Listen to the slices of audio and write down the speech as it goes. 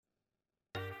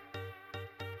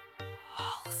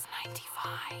Pulse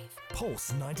 95.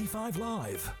 Pulse 95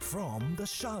 Live from the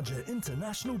Sharjah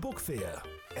International Book Fair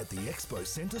at the Expo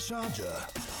Centre Sharjah.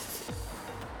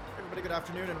 Everybody, good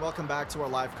afternoon and welcome back to our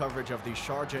live coverage of the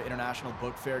Sharjah International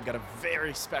Book Fair. Got a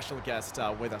very special guest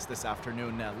with us this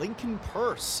afternoon, Lincoln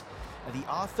Peirce, the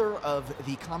author of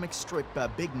the comic strip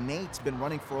Big Nate's been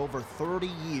running for over 30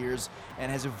 years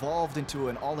and has evolved into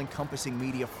an all-encompassing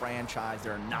media franchise.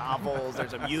 There are novels,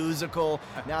 there's a musical,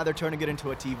 now they're turning it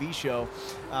into a TV show.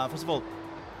 First of all,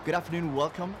 good afternoon,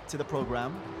 welcome to the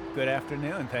program. Good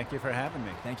afternoon, thank you for having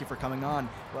me. Thank you for coming on.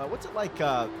 What's it like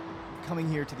coming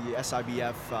here to the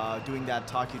SIBF, doing that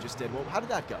talk you just did? Well, how did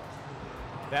that go?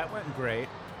 That went great.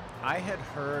 I had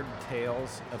heard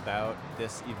tales about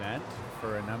this event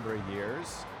for a number of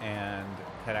years and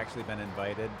had actually been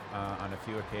invited on a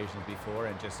few occasions before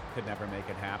and just could never make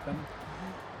it happen.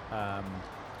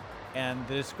 And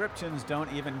the descriptions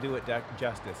don't even do it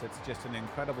justice. It's just an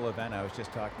incredible event. I was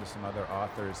just talking to some other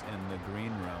authors in the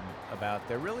green room about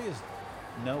there really is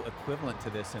no equivalent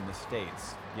to this in the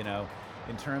States. You know,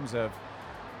 in terms of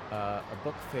a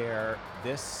book fair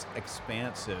this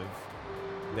expansive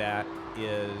that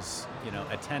is, you know,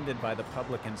 attended by the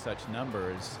public in such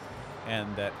numbers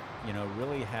and that, you know,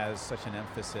 really has such an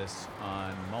emphasis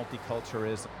on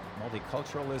multiculturalism,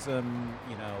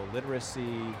 you know,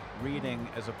 literacy, reading,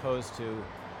 as opposed to,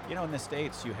 you know, in the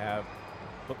States you have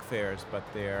book fairs, but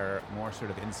they're more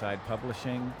sort of inside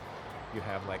publishing. You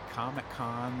have like comic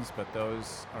cons, but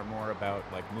those are more about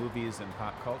like movies and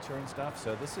pop culture and stuff.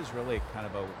 So this is really kind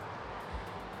of a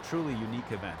truly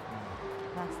unique event.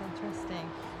 That's interesting.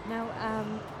 Now,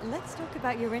 let's talk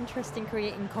about your interest in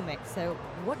creating comics. So,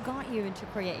 what got you into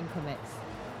creating comics?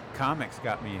 Comics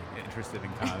got me interested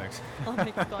in comics.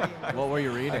 Comics got you. What were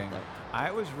you reading?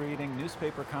 I was reading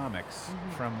newspaper comics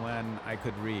from when I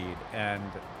could read,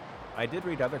 and I did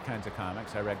read other kinds of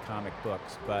comics. I read comic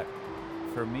books, but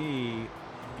for me,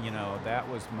 you know, that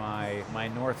was my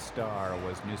North Star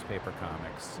was newspaper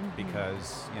comics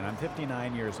because, you know, I'm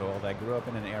 59 years old. I grew up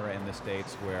in an era in the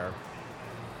States where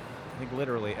I think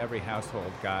literally every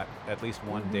household got at least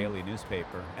one daily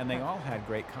newspaper, and they all had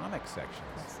great comic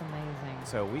sections. That's amazing.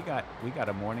 So we got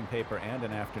a morning paper and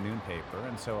an afternoon paper,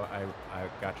 and so I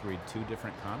got to read two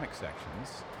different comic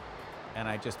sections, and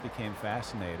I just became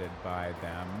fascinated by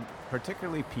them,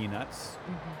 particularly Peanuts.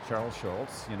 Charles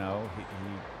Schulz, you know,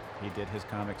 he did his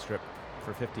comic strip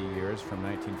for 50 years from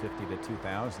 1950 to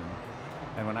 2000.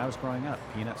 And when I was growing up,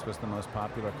 Peanuts was the most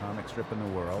popular comic strip in the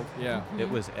world. Yeah. It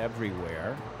was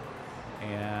everywhere.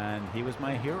 And he was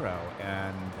my hero.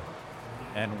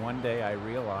 And one day I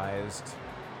realized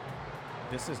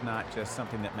this is not just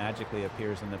something that magically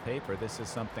appears in the paper. This is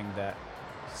something that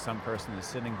some person is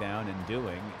sitting down and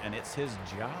doing, and it's his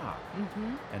job.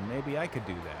 And maybe I could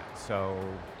do that. So,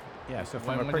 yeah, so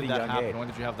from a pretty young age. When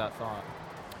did you have that thought?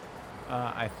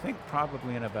 I think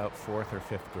probably in about 4th or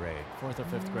 5th grade. 4th or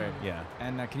 5th grade. Yeah.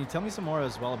 And can you tell me some more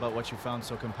as well about what you found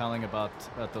so compelling about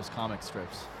those comic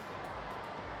strips?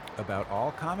 About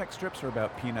all comic strips or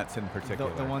about Peanuts in particular?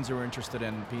 The ones you were interested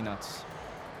in, Peanuts.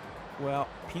 Well,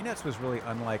 Peanuts was really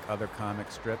unlike other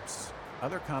comic strips.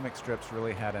 Other comic strips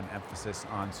really had an emphasis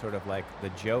on sort of like the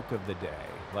joke of the day.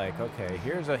 Like, okay,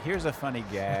 here's a funny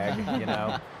gag, you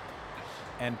know.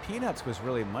 And Peanuts was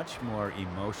really much more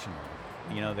emotional.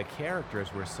 You know, the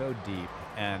characters were so deep,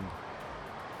 and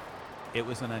it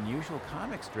was an unusual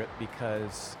comic strip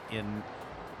because even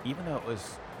though it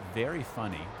was very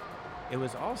funny, it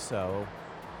was also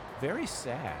very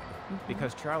sad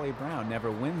because Charlie Brown never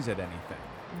wins at anything.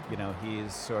 You know,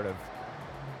 he's sort of,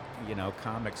 you know,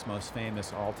 comics' most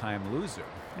famous all-time loser.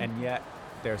 And yet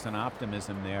there's an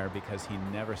optimism there because he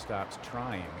never stops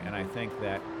trying. And I think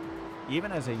that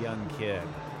even as a young kid,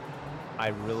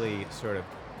 I really sort of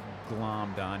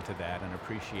glommed onto that and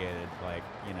appreciated, like,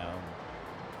 you know,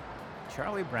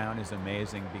 Charlie Brown is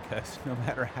amazing because no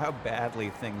matter how badly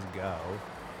things go,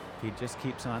 he just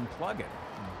keeps on plugging.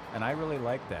 And I really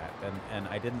like that. And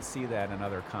I didn't see that in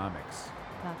other comics.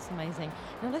 That's amazing.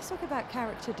 Now let's talk about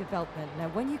character development. Now,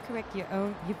 when you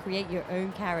create your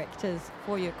own characters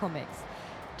for your comics,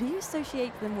 do you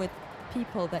associate them with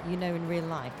people that you know in real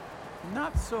life?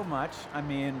 Not so much. I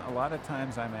mean, a lot of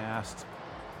times I'm asked,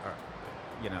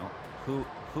 you know,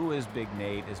 who is Big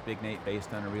Nate? Is Big Nate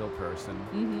based on a real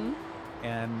person?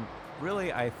 And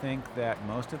really, I think that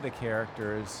most of the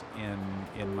characters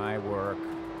in my work,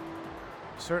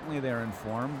 certainly they're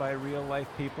informed by real life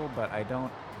people, but I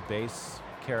don't base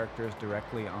characters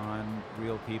directly on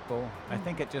real people. I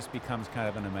think it just becomes kind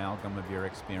of an amalgam of your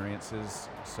experiences.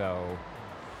 So,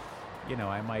 you know,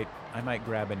 I might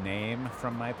grab a name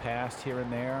from my past here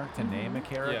and there to name a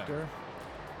character,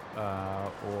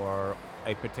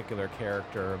 a particular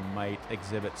character might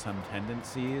exhibit some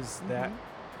tendencies that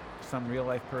some real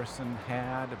life person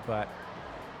had, but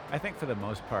I think for the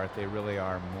most part they really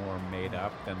are more made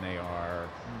up than they are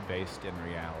based in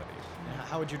reality.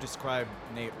 How would you describe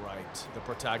Nate Wright, the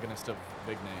protagonist of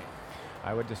Big Nate?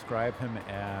 I would describe him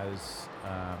as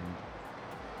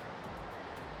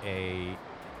a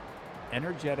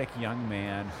energetic young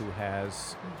man who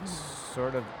has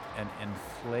sort of an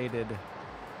inflated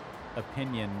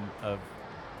opinion of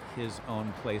his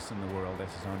own place in the world,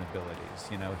 as his own abilities.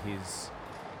 You know, he's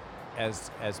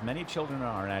as many children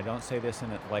are, and I don't say this in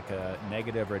like a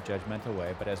negative or judgmental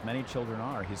way, but as many children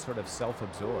are, he's sort of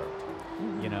self-absorbed.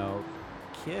 You know,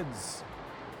 kids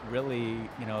really,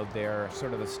 you know, they're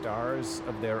sort of the stars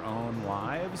of their own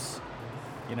lives.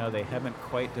 You know, they haven't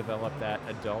quite developed that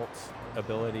adult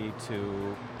ability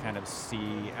to kind of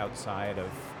see outside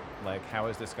of, like, how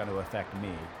is this going to affect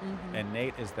me? And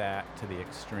Nate is that to the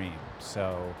extreme.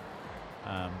 So,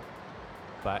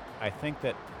 but I think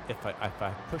that if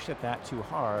I push it that too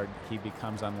hard, he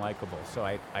becomes unlikable. So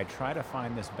I try to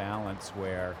find this balance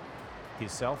where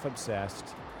he's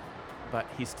self-obsessed, but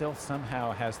he still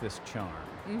somehow has this charm,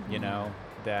 you know,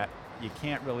 that you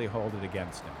can't really hold it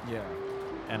against him. Yeah.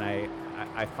 And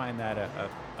I find that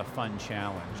a fun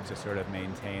challenge to sort of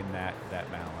maintain that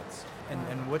balance.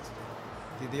 And what's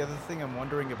the other thing I'm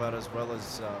wondering about, as well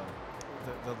as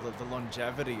the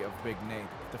longevity of Big Nate,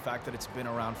 the fact that it's been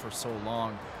around for so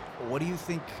long. What do you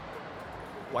think?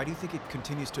 Why do you think it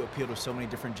continues to appeal to so many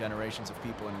different generations of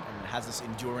people and has this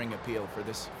enduring appeal for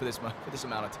this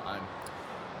amount of time?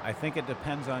 I think it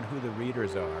depends on who the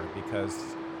readers are, because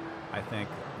I think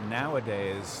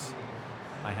nowadays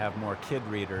I have more kid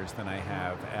readers than I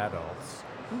have adults.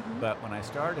 But when I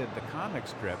started the comic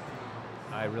strip,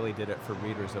 I really did it for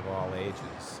readers of all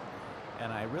ages.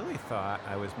 And I really thought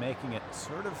I was making it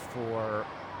sort of for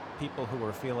people who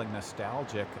were feeling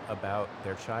nostalgic about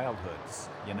their childhoods,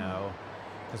 you know,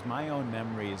 because my own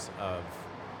memories of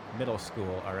middle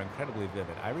school are incredibly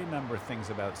vivid. I remember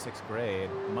things about 6th grade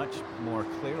much more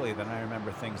clearly than I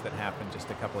remember things that happened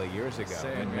just a couple of years ago.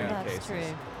 Same, in many That's cases. true.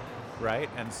 Right?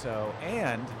 And so,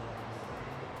 and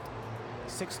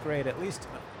 6th grade, at least,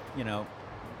 you know,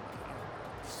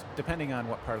 depending on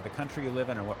what part of the country you live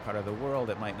in or what part of the world,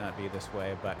 it might not be this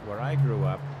way, but where I grew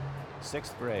up,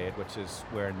 6th grade, which is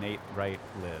where Nate Wright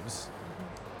lives,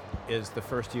 is the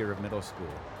first year of middle school.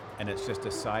 And it's just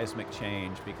a seismic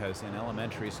change, because in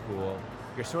elementary school,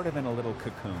 you're sort of in a little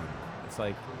cocoon. It's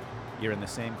like you're in the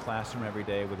same classroom every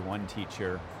day with one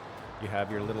teacher. You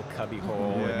have your little cubby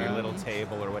hole and your little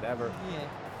table or whatever.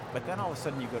 But then all of a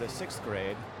sudden you go to 6th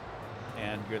grade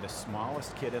and you're the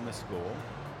smallest kid in the school.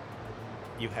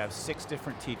 You have 6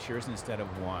 different teachers instead of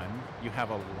 1. You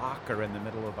have a locker in the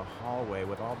middle of the hallway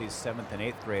with all these 7th and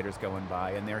 8th graders going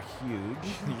by, and they're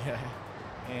huge.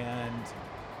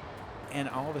 And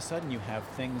all of a sudden you have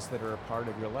things that are a part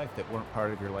of your life that weren't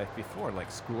part of your life before, like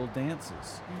school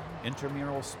dances,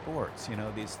 intramural sports, you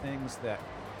know, these things that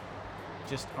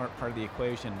just aren't part of the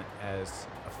equation as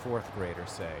a 4th grader,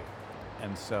 say.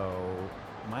 And so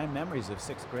my memories of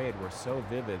 6th grade were so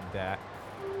vivid that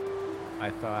I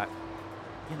thought,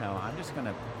 you know, I'm just going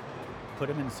to put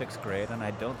him in 6th grade, and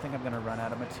I don't think I'm going to run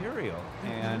out of material.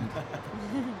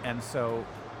 And so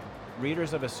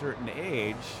readers of a certain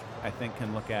age, I think,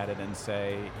 can look at it and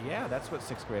say, yeah, that's what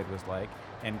 6th grade was like.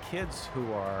 And kids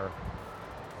who are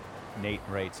Nate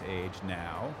Wright's age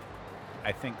now,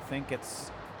 I think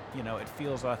it's, you know, it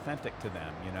feels authentic to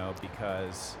them, you know,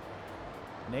 because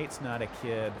Nate's not a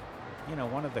kid. You know,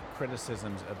 one of the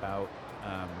criticisms about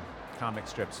comic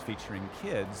strips featuring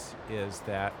kids is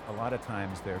that a lot of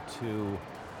times they're too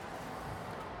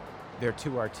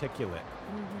articulate.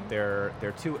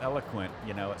 They're too eloquent,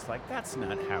 you know. It's like, that's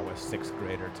not how a 6th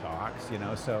grader talks, you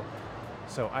know.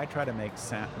 So I try to make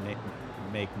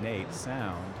Nate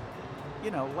sound,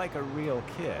 you know, like a real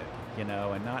kid, you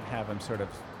know, and not have him sort of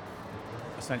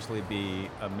essentially be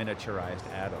a miniaturized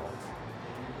adult.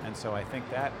 And so I think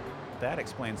that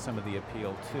explains some of the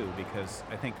appeal too, because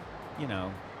I think, you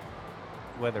know,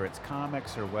 whether it's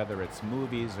comics or whether it's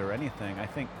movies or anything, I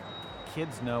think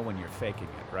kids know when you're faking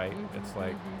it, right? It's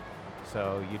like,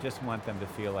 so you just want them to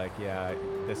feel like, yeah,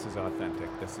 this is authentic.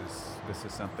 This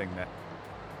is something that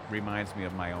reminds me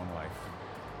of my own life.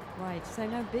 Right. So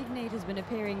now Big Nate has been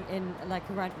appearing in like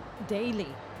around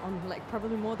daily on like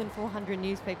probably more than 400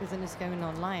 newspapers, and it's going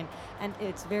online, and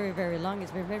it's very, very long.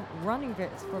 It's been running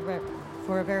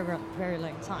for a very, very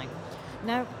long time.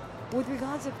 Now, with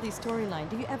regards of the storyline,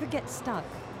 do you ever get stuck?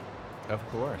 Of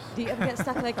course. Do you ever get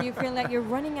stuck, like you feel like you're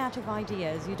running out of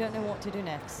ideas, you don't know what to do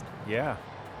next? Yeah.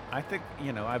 I think,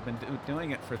 I've been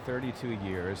doing it for 32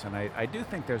 years, and I do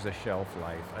think there's a shelf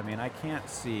life. I mean, I can't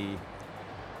see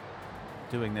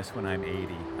doing this when I'm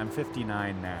 80. I'm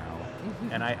 59 now.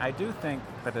 And I do think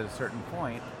that at a certain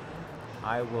point,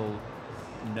 I will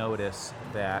notice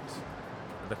that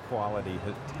the quality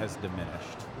has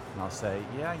diminished. And I'll say,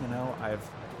 yeah,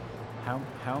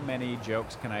 how many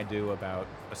jokes can I do about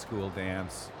a school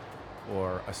dance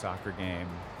or a soccer game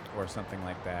or something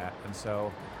like that? And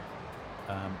so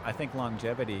I think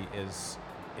longevity is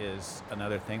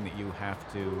another thing that you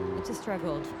have to... It's a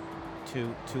struggle.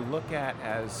 To look at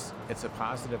as it's a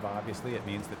positive. Obviously, it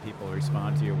means that people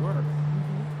respond to your work,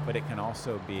 but it can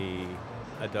also be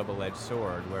a double-edged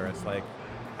sword where it's like,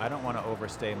 I don't want to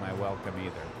overstay my welcome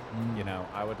either.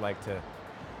 I would like to,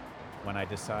 when I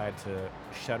decide to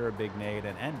shutter Big Nate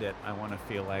and end it, I want to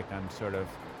feel like I'm sort of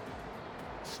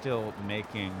still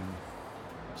making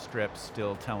strips,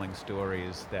 still telling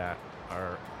stories that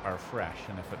are fresh.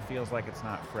 And if it feels like it's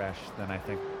not fresh, then I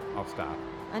think I'll stop.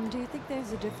 And do you think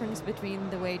there's a difference between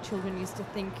the way children used to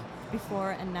think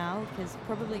before and now? Because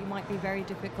probably it might be very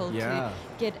difficult to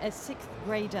get a 6th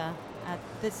grader at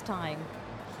this time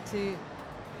to...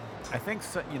 I think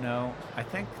so, I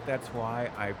think that's why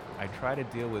I try to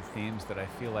deal with themes that I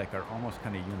feel like are almost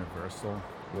kind of universal,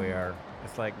 where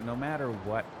it's like no matter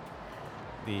what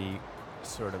the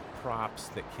sort of props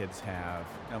that kids have,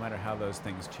 no matter how those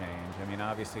things change. I mean,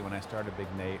 obviously when I started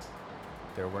Big Nate,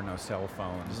 there were no cell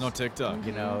phones. There's no TikTok.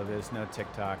 There's no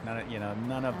TikTok.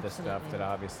 None of the stuff that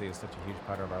obviously is such a huge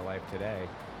part of our life today.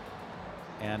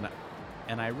 And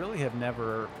I really have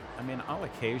never, I'll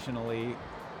occasionally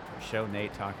show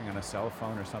Nate talking on a cell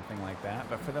phone or something like that,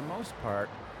 but for the most part,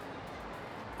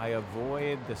 I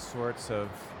avoid the sorts of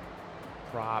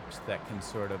props that can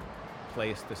sort of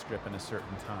place the strip in a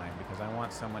certain time, because I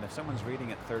want if someone's reading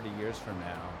it 30 years from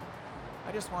now,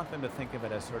 I just want them to think of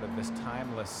it as sort of this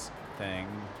timeless thing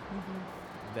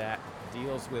that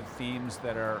deals with themes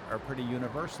that are pretty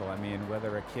universal. I mean,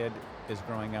 whether a kid is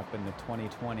growing up in the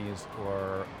 2020s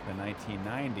or the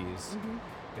 1990s,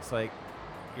 it's like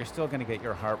you're still going to get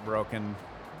your heart broken,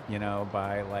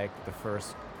 by like the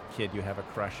first kid you have a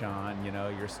crush on.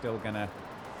 You're still going to,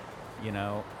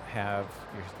 have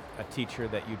a teacher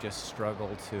that you just struggle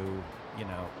to,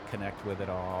 connect with at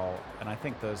all. And I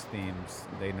think those themes,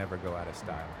 they never go out of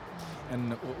style.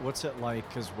 And what's it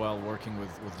like as well working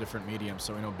with different mediums?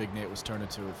 So Big Nate was turned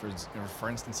into, for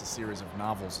instance, a series of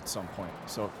novels at some point.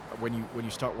 So when you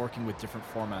start working with different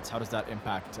formats, how does that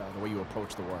impact the way you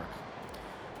approach the work?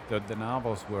 The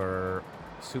novels were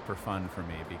super fun for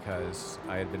me because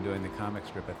I had been doing the comic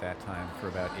strip at that time for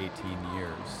about 18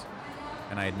 years.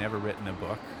 And I had never written a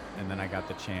book, and then I got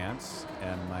the chance,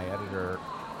 and my editor,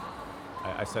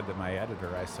 I said to my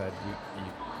editor, I said,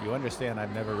 you understand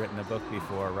I've never written a book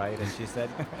before, right? And she said,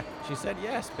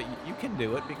 yes, but you can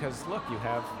do it because look,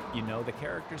 you know the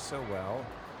characters so well.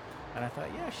 And I thought,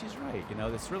 yeah, she's right.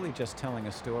 It's really just telling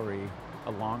a story,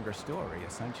 a longer story,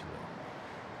 essentially.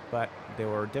 But there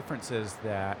were differences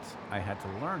that I had to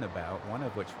learn about, one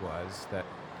of which was that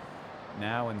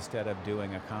now instead of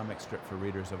doing a comic strip for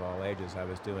readers of all ages, I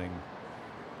was doing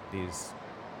these,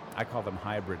 I call them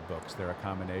hybrid books. They're a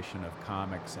combination of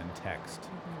comics and text.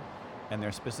 And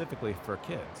they're specifically for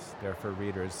kids. They're for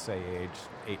readers, say, age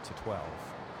 8 to 12.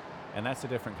 And that's a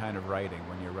different kind of writing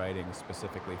when you're writing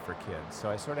specifically for kids. So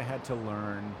I sort of had to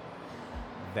learn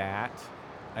that.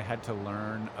 I had to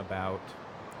learn about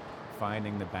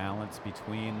finding the balance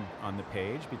on the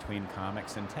page between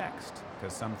comics and text,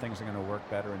 because some things are going to work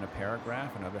better in a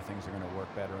paragraph and other things are going to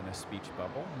work better in a speech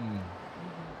bubble.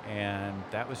 And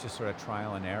that was just sort of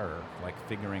trial and error, like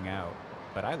figuring out.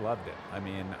 But I loved it.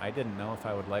 I didn't know if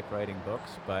I would like writing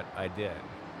books, but I did.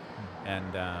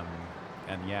 And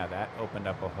yeah, that opened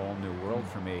up a whole new world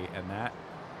for me, and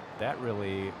that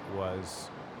really was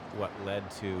what led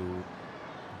to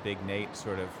Big Nate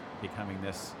sort of becoming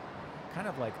this kind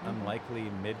of like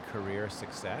unlikely mid-career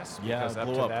success, because up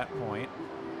to that point,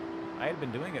 I had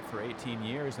been doing it for 18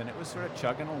 years, and it was sort of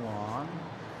chugging along,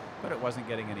 but it wasn't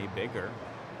getting any bigger.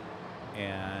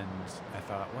 And I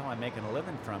thought, well, I'm making a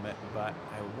living from it, but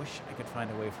I wish I could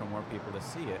find a way for more people to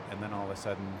see it. And then all of a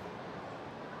sudden,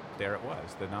 there it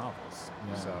was, the novels.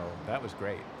 Yeah. So that was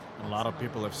great. A lot of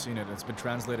people have seen it. It's been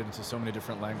translated into so many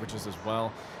different languages as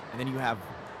well. And then you have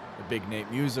the Big Nate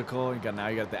musical. Now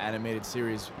you got the animated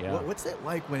series. Yeah. What's it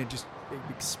like when it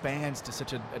expands to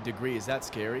such a degree? Is that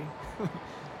scary?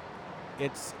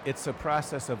 It's a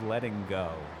process of letting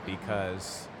go,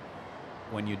 because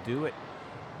when you do it,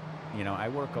 I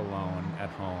work alone at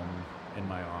home in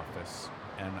my office,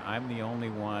 and I'm the only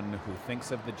one who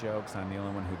thinks of the jokes. I'm the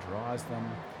only one who draws them.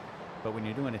 But when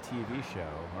you're doing a TV show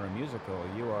or a musical,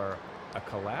 you are a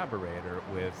collaborator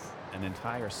with an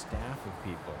entire staff of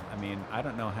people. I mean, I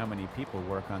don't know how many people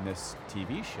work on this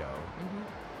TV show,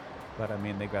 but I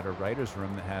mean, they've got a writer's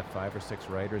room that have 5 or 6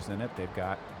 writers in it. They've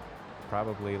got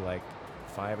probably like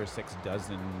 5 or 6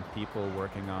 dozen people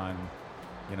working on,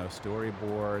 you know,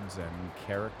 storyboards and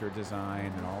character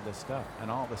design and all this stuff. And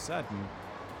all of a sudden,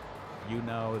 you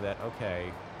know that,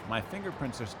 okay, my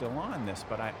fingerprints are still on this,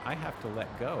 but I have to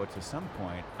let go to some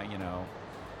point.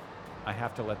 I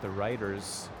have to let the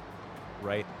writers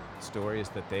write stories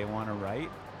that they want to write,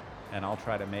 and I'll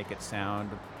try to make it sound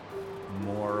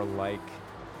more like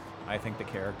I think the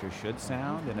character should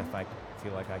sound, and if I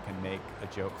feel like I can make a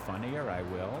joke funnier, I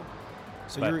will.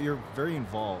 So But- you're very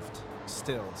involved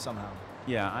still somehow.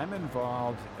 Yeah, I'm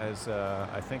involved as,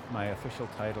 I think my official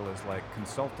title is like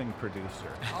consulting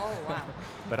producer. Oh, wow.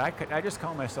 But I just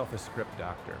call myself a script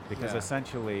doctor because Yeah.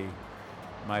 essentially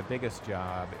my biggest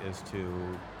job is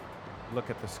to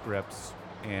look at the scripts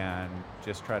and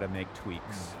just try to make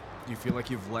tweaks. Do you feel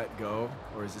like you've let go,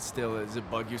 or does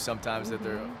it bug you sometimes that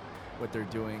they're what they're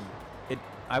doing?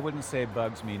 I wouldn't say it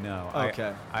bugs me, no.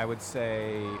 Okay. I would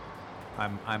say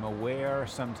I'm aware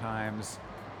sometimes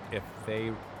if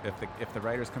the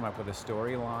writers come up with a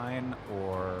storyline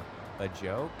or a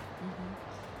joke,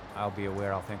 I'll be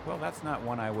aware. I'll think, well, that's not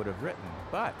one I would have written,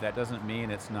 but that doesn't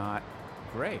mean it's not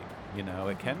great. You know,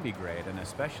 it can be great, and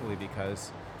especially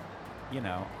because, you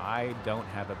know, I don't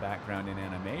have a background in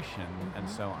animation, and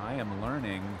so I am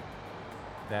learning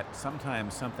that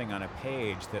sometimes something on a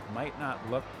page that might not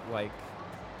look like,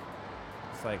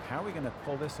 it's like, how are we going to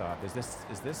pull this off? Is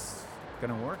this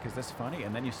going to work? Is this funny?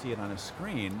 And then you see it on a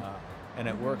screen, and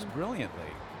it works brilliantly.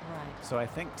 Right. So I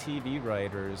think TV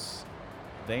writers,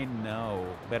 they know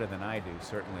better than I do,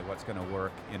 certainly, what's going to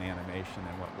work in animation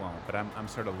and what won't. But I'm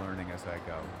sort of learning as I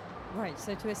go. Right,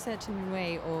 so to a certain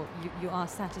way, or you are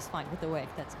satisfied with the work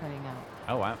that's going out.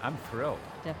 Oh, I'm thrilled.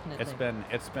 Definitely.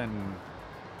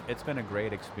 It's been a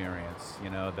great experience. You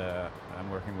know, I'm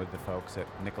working with the folks at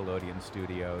Nickelodeon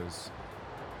Studios,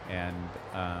 and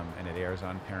it airs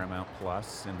on Paramount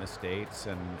Plus in the States.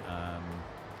 And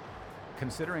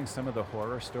considering some of the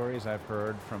horror stories I've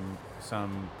heard from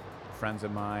some friends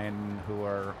of mine who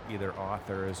are either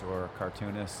authors or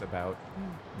cartoonists about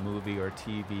movie or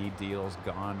TV deals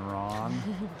gone wrong,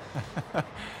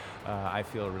 I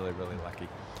feel really, really lucky.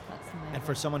 That's amazing. And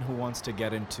for someone who wants to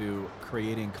get into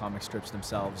creating comic strips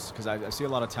themselves, because I see a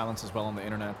lot of talents as well on the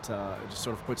internet, just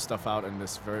sort of put stuff out in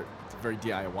this very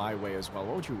DIY way as well.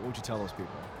 What would you tell those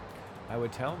people? I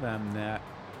would tell them that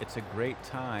it's a great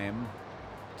time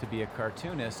to be a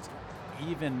cartoonist,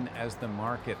 even as the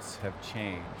markets have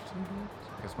changed.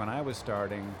 Because when I was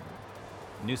starting,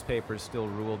 newspapers still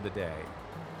ruled the day.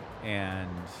 And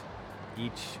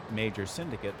each major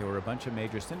syndicate, there were a bunch of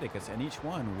major syndicates, and each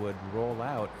one would roll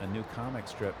out a new comic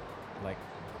strip like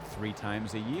 3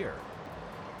 times a year.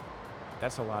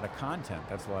 That's a lot of content.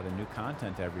 That's a lot of new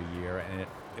content every year, and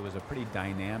it was a pretty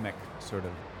dynamic sort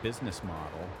of business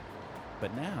model.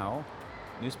 But now,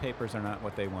 newspapers are not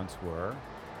what they once were,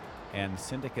 and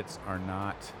syndicates are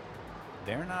not,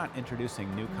 they're not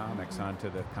introducing new comics onto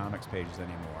the comics pages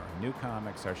anymore. New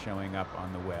comics are showing up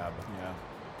on the web. Yeah.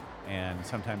 And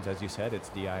sometimes, as you said, it's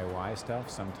DIY stuff.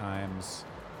 Sometimes,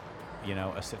 you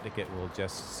know, a syndicate will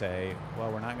just say, well,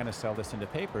 we're not going to sell this into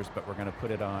papers, but we're going to put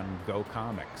it on Go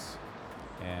Comics,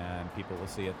 and people will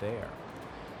see it there.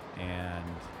 And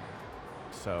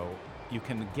so you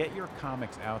can get your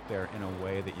comics out there in a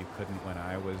way that you couldn't when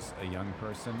I was a young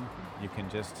person. You can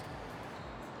just,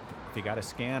 if you got a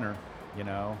scanner, you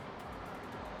know,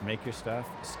 make your stuff,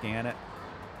 scan it,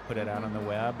 put it out on the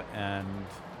web, and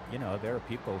you know, there are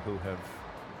people who have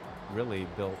really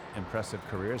built impressive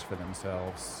careers for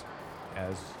themselves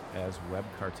as web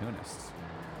cartoonists.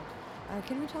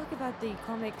 Can we talk about the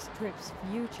comic strips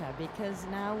future? Because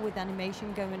now with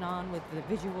animation going on, with the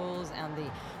visuals and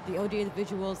the audio, the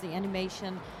visuals, the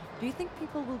animation, do you think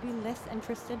people will be less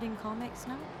interested in comics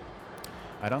now?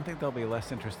 I don't think they'll be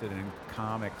less interested in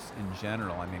comics in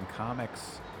general. I mean,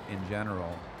 comics in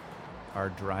general are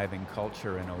driving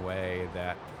culture in a way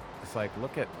that it's like,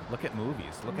 look at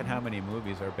movies. Look at how many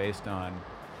movies are based on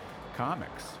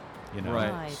comics, you know,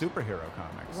 Right. Right. superhero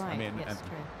comics. Right, I mean, yes, and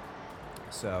true.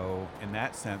 so in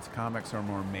that sense, comics are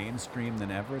more mainstream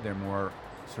than ever. They're more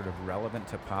sort of relevant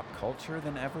to pop culture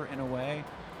than ever in a way.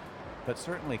 But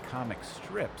certainly comic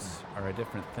strips are a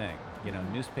different thing. You know,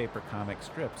 newspaper comic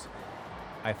strips,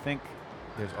 I think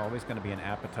there's always going to be an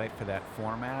appetite for that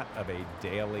format of a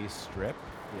daily strip.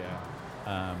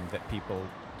 Yeah. That people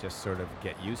just sort of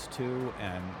get used to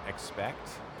and expect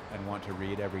and want to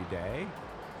read every day.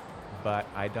 but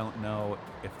I don't know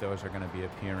if those are going to be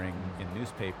appearing in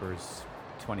newspapers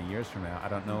 20 years from now. I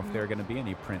don't know if there are going to be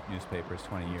any print newspapers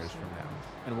 20 years from now.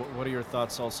 And what are your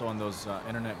thoughts also on those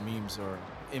internet memes or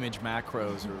image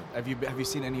macros? Or have you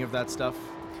seen any of that stuff?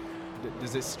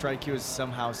 Does it strike you as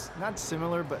somehow not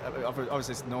similar, but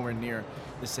obviously it's nowhere near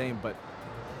the same, but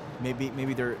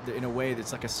maybe they're in a way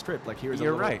that's like a strip, like here's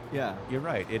You're a little, right. Yeah. You're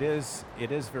right. It is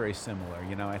very similar.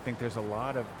 You know, I think there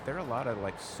are a lot of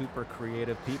like super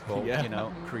creative people, Yeah. you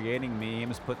know, creating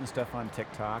memes, putting stuff on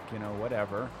TikTok, you know,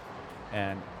 whatever.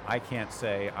 And I can't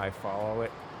say I follow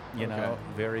it, you know,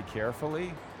 very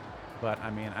carefully, but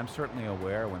I mean, I'm certainly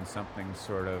aware when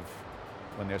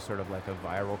when there's sort of like a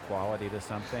viral quality to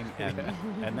something, and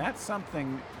and that's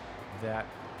something that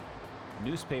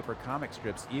newspaper comic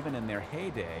strips, even in their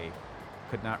heyday,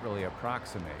 could not really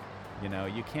approximate. You know,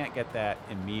 you can't get that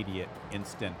immediate,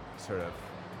 instant sort of,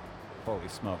 holy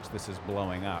smokes, this is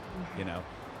blowing up, you know.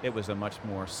 It was a much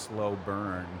more slow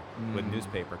burn with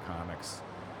newspaper comics.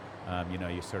 You know,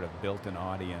 you sort of built an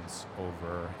audience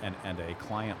over and a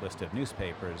client list of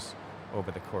newspapers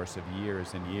over the course of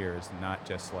years and years, not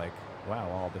just like, wow,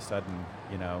 all of a sudden,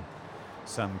 you know,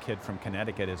 some kid from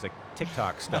Connecticut is a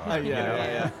TikTok star.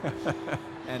 Yeah.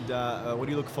 And what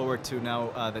do you look forward to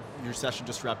now that your session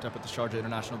just wrapped up at the Sharjah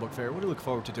International Book Fair? What do you look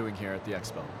forward to doing here at the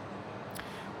expo?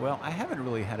 Well, I haven't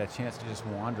really had a chance to just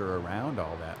wander around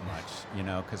all that much, you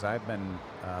know, because I've been,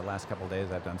 last couple of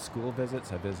days, I've done school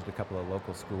visits. I visited a couple of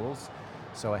local schools.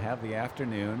 So I have the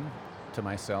afternoon to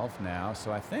myself now.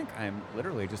 So I think I'm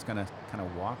literally just going to kind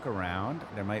of walk around.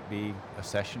 There might be a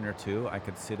session or two I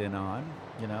could sit in on,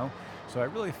 you know. So I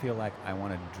really feel like I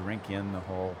want to drink in the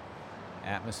whole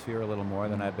atmosphere a little more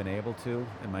than I've been able to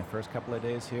in my first couple of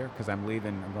days here, because I'm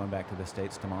going back to the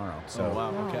States tomorrow. So, oh,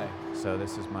 wow, okay. So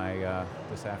this is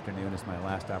this afternoon is my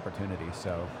last opportunity.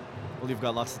 So, well, you've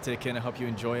got lots to take in. I hope you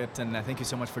enjoy it, and thank you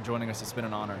so much for joining us. It's been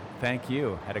an honor. Thank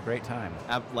you. Had a great time.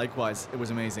 Likewise, it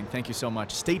was amazing. Thank you so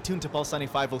much. Stay tuned to Pulse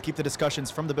 95. We'll keep the discussions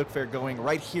from the book fair going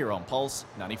right here on Pulse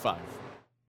 95.